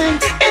falling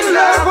in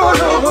love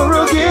all over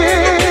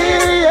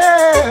again.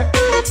 Yeah.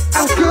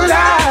 How could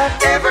I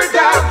ever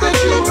doubt that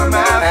you were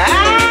mine?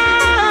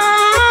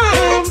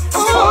 I'm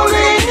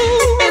falling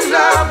in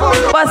love all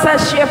over. What's that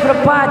share for the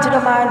party, the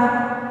man?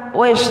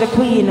 Wish the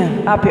queen,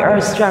 happy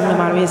earth strong, the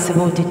man, we say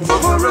about it.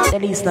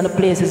 Daleese in the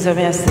places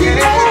where I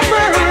say.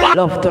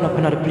 Love turn up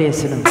in other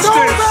place, you know.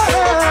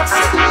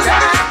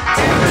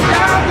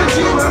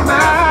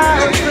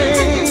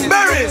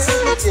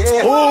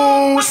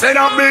 Oh, say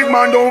that big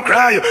man don't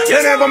cry.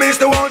 You never miss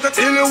the water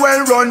till you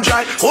well run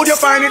dry. Would you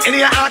find it in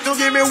your heart to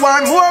give me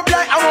one more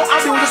blight? I won't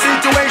abuse the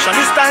situation.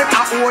 This time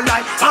I whole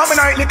life. Have a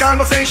nightly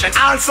conversation.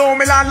 Also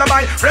me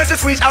lullaby. Fresh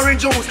sweet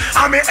orange juice.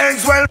 And me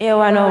ends well. Yeah,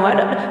 I know.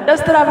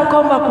 Just still have a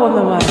comeback home,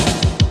 man.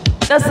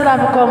 Just still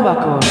have a comeback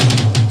home.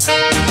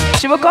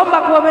 She will come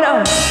back home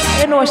now.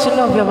 You know she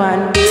love you,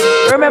 man.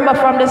 Remember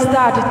from the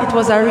start, it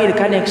was a real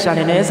connection,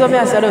 you know. So me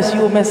I said, just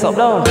you mess up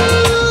now.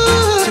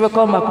 She will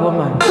come back home,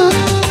 man.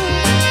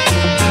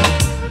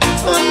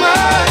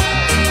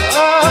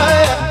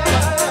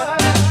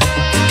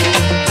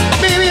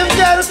 Baby, I've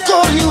got to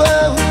call you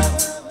out.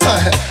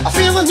 I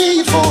feel the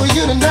need for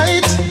you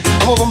tonight.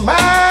 Over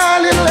my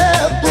little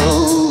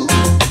apple,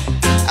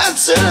 I'd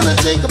certainly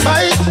take a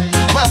bite.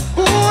 My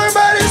poor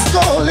body's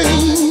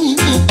calling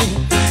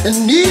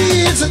and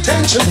needs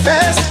attention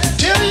fast.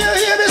 Till you're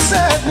here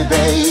beside me,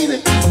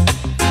 baby.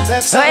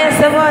 That's how it's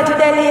about to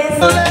Daleese.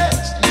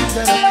 You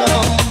better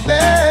come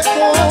back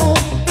home.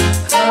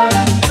 Come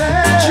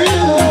back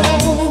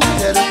home. You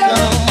better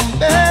come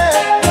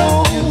back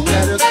home. You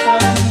better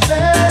come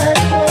back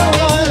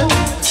home.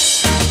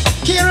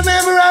 Can't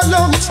remember how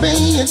long it's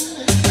been.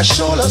 I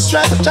sure lost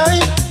track of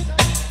time.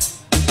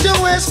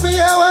 Don't ask me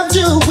how I'm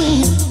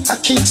doing. I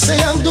can't say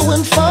I'm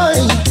doing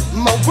fine.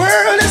 My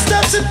world is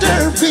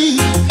topsy-turvy.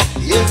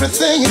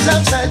 Everything is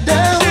upside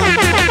down.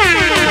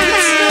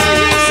 It's no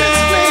use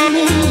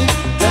explaining.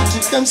 Got to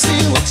come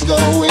see what's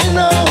going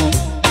on.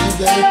 You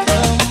better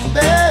come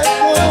back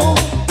home.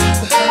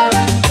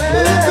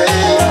 Baby,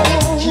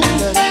 you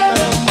better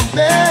come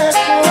back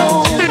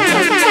home.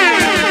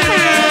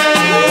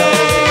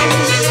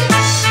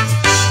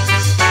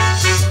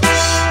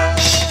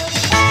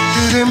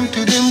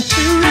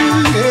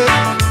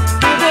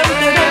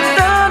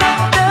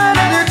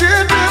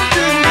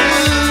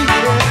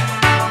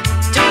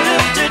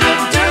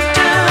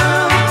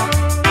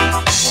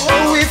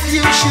 Oh, if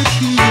you should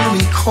hear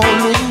me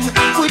calling,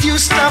 would you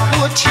stop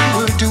what you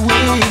were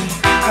doing?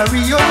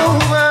 Hurry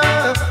over.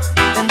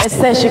 I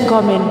said she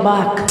coming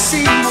back.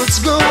 See what's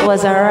going on. It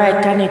was a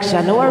right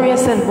connection. Don't worry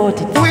yourself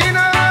about it.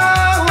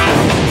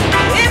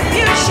 If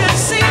you should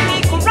see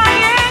me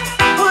crying,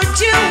 would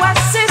you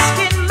assist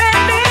in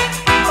mending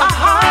a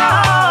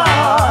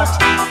heart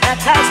that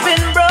has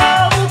been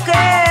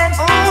broken?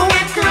 Oh,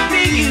 it could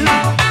be you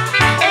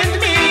and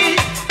me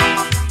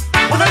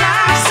with a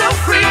life so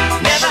free,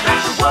 never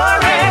have to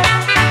worry.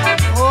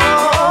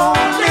 Oh,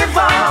 live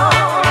on.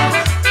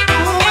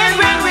 And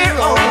when we're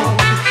old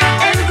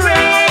and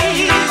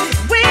gray,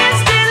 we're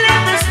still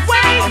in this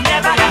way,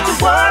 never have to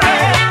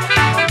worry.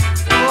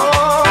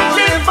 Oh,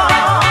 live on.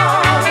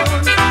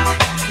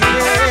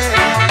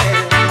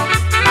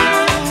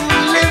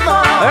 Live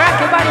on. Rock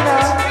your body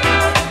now.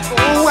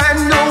 Oh, I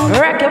know.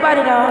 Rock your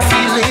body now.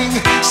 Feeling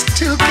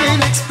still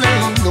can't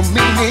explain the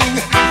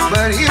meaning,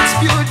 but it's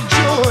pure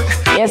joy.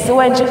 Yes, so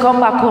when she come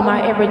back home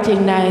and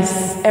everything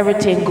nice,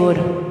 everything good.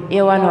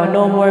 You wanna know,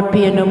 no more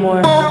pain, no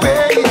more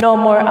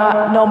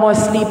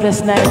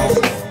sleepless nights.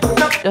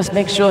 Just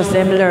make sure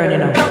them learn, you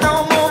know.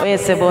 What you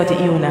say about it,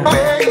 you now?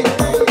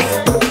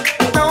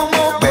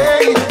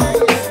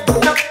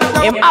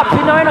 I'm happy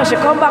now, you know. She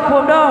come back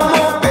home now.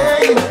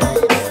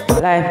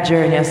 Life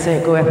journey, I say,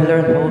 go and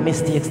learn from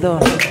mistakes, though.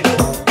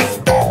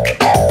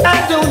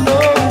 I don't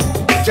know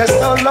just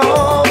how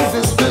long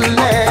this will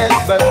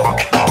last, but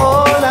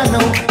all I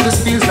know, this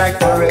feels like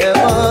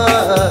forever.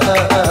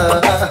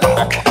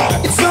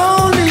 It's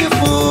only a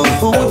fool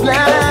who would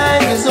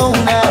blind his own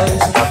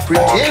eyes,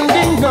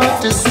 pretending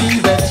not to see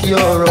that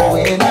you're a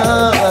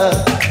winner.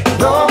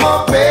 No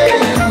more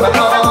pain in my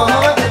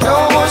heart,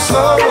 no more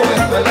sorrow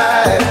in my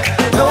life,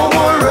 no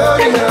more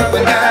running up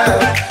and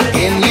down.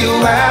 In you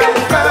I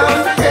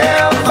found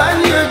help and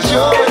your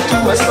joy to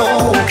my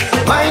soul.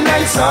 My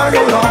nights are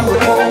no longer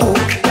cold.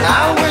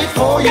 I'll wait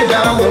for you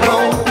down the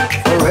road,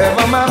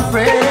 forever my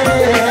friend.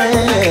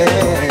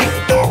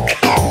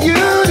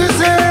 You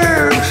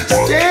deserve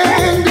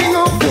standing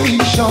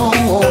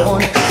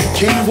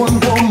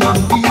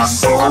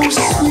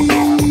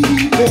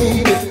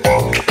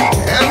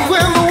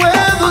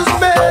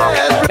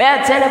May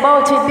I tell you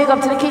about it? Big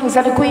up to the kings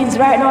and the queens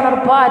right now on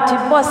the party.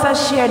 Bust a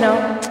share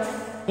now.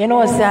 You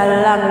know, it's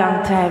a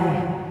long time.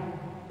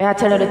 May I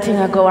tell you the thing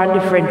I go on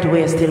different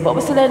ways still. But we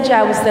still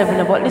enjoy ourselves, you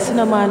know. But listen,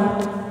 man.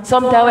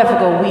 Sometimes we have to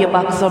go way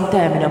back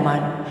sometime, you know,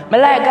 man. I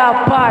like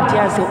a party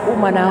and say,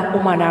 woman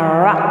a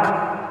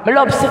rock. I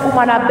love say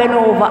woman a bend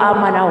over and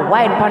man a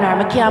wine pan her.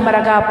 I can't go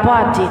a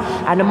party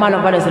and the man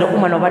over there say the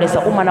woman over there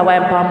say woman a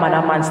wine pan man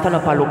a man stand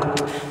up and look.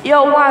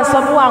 Yo, want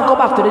go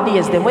back to the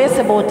days then. What you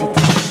say about it?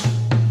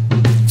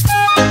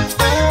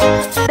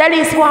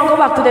 Daleese want go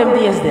back to them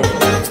days then.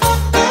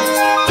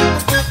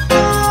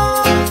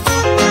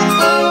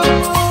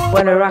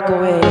 When I rock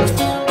away,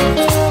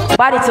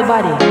 body to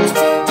body.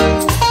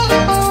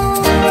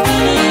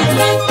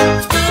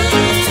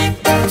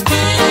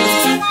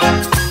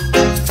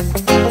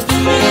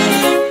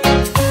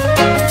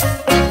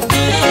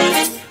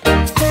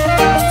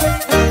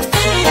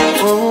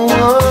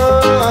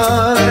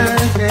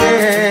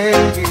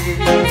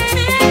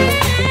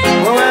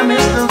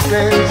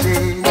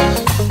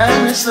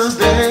 So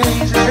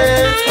Daisy,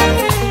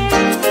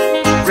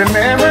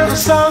 remember the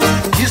songs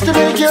used to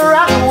make you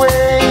rock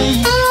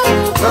away.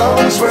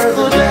 Those were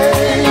the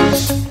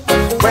days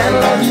when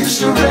love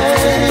used to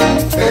rain.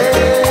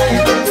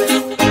 Hey,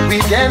 we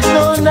danced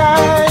all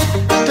night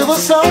to the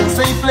songs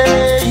they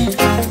played.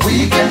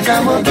 We can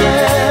come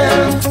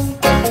again,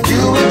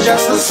 do it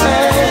just the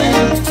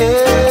same.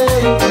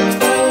 Hey,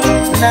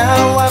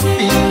 now I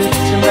feel it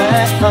to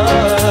my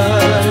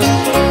heart.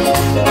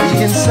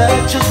 In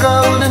such a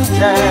golden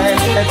time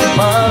at the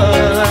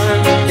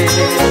market.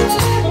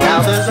 Now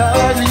there's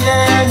hardly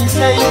any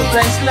safe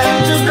place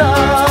left to go.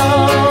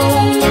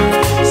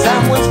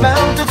 Someone's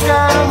bound to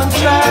come and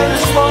try to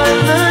spoil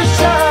the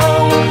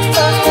show.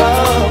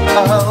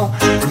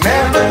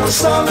 Remember the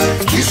songs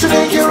used to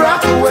make you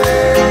rock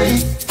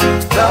away.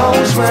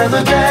 Those were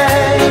the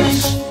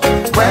days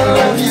when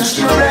love used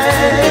to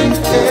rain.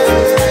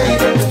 Hey,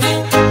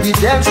 we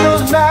danced all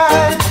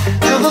night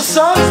till the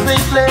songs they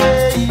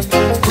played.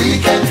 We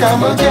can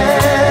come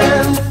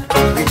again.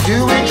 We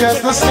do it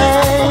just the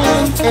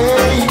same.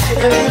 Hey,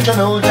 hey, John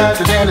Old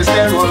Dr.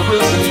 Daleese, Roy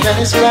Wilson,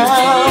 Dennis Brown.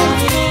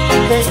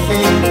 Hey,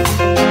 hey,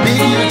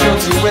 Biggie,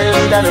 Josie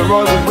Wells, that a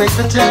Roy would waste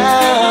the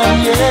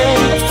time.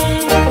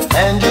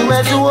 Yeah, and you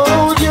had to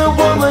hold your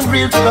woman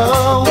real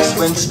close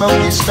when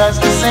Smokey starts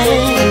to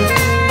sing.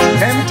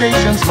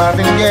 Temptations,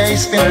 Marvin Gaye,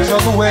 Spinners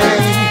all the way.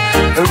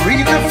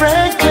 Aretha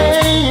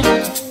Franklin.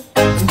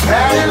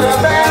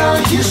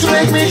 Used to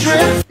make me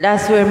drift.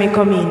 That's where me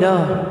come in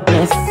though.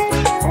 Yes.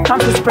 Come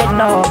to spread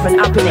love and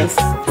happiness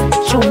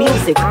through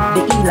music,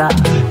 the healer.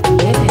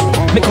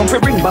 Yeah. Me come to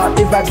bring back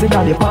the vibes in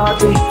the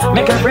party.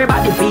 Make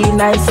everybody feel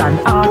nice and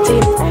arty.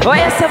 What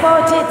you say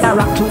about it? Now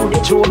rock to the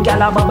tune,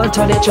 gyal a bubble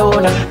to the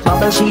tune.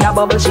 Bubble she a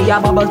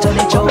bubble to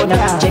the tune.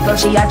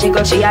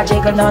 Jiggle she a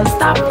jiggle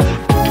non-stop.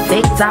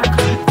 Tick tock,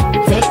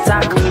 tick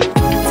tock,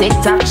 tick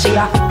tock she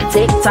a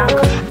tick tock.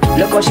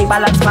 Look how she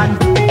balance man,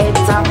 head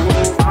top.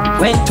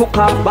 When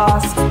tookoff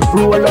boss,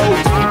 roll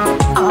out.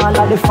 All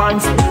of the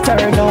fans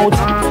turn out.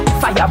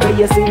 Fire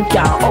blazing,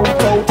 can't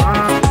out.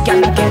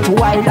 Can I get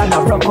wild and a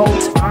rock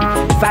out?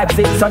 Vibes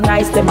it so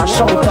nice, them a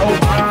shout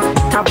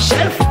out. Top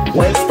shelf,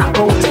 well stack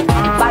out.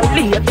 By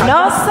later,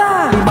 no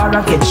sir, the bar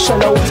get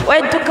shell out.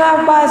 When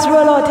tookoff boss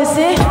roll out, you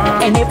see?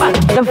 Anybody,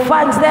 the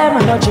fans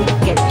them, no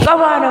get.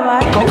 Come on,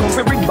 man. Come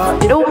for bring back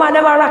the woman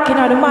them a rocking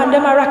on, the man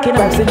them a rocking on.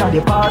 Vibes in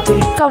the party.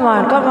 Come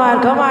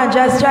on,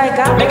 just strike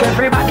up. Make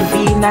everybody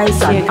feel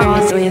nice and easy.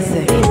 What you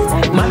say?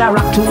 Man a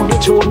rock to the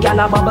tune, gyal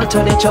a bubble to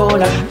the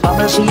tune.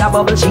 Bubble she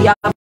a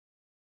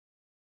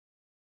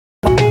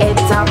head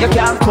top. You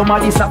can't come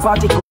at this a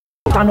party,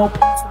 turn up.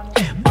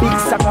 Big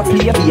soccer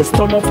player, bass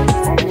turn up.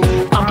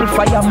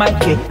 Amplifier mic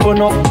get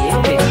turn up.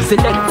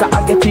 Selector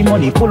I get the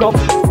money pull up.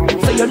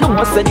 So you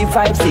know say the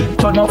vibes it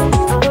turn up.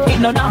 It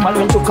no normal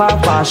when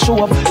tookoff and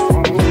show up.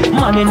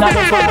 Man in the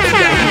front.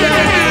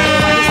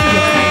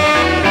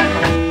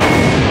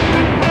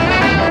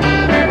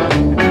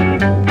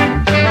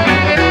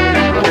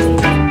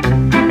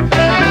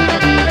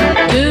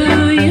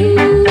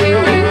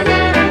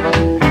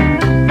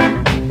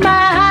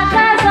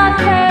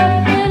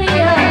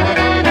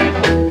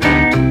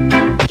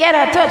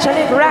 Touch a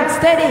little rock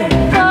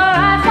steady.